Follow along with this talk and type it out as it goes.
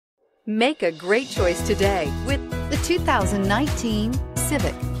Make a great choice today with the 2019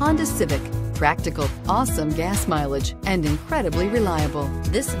 Honda Civic. Practical, awesome gas mileage, and incredibly reliable.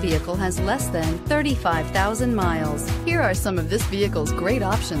 This vehicle has less than 35,000 miles. Here are some of this vehicle's great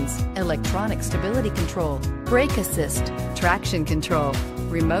options: electronic stability control, brake assist, traction control,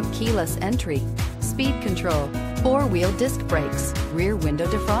 remote keyless entry, speed control, four-wheel disc brakes, rear window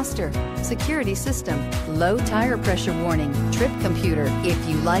defroster, security system, low tire pressure warning, trip computer. If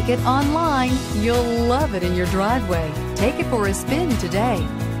you like it online, you'll love it in your driveway. Take it for a spin today.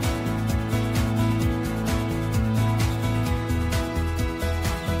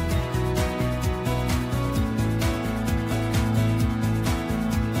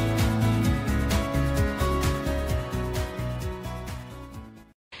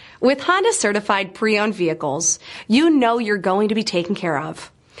 With Honda certified pre-owned vehicles, you know you're going to be taken care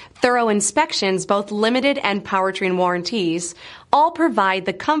of. Thorough inspections, both limited and powertrain warranties, all provide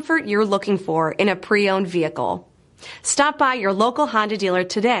the comfort you're looking for in a pre-owned vehicle. Stop by your local Honda dealer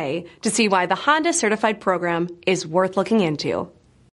today to see why the Honda certified program is worth looking into.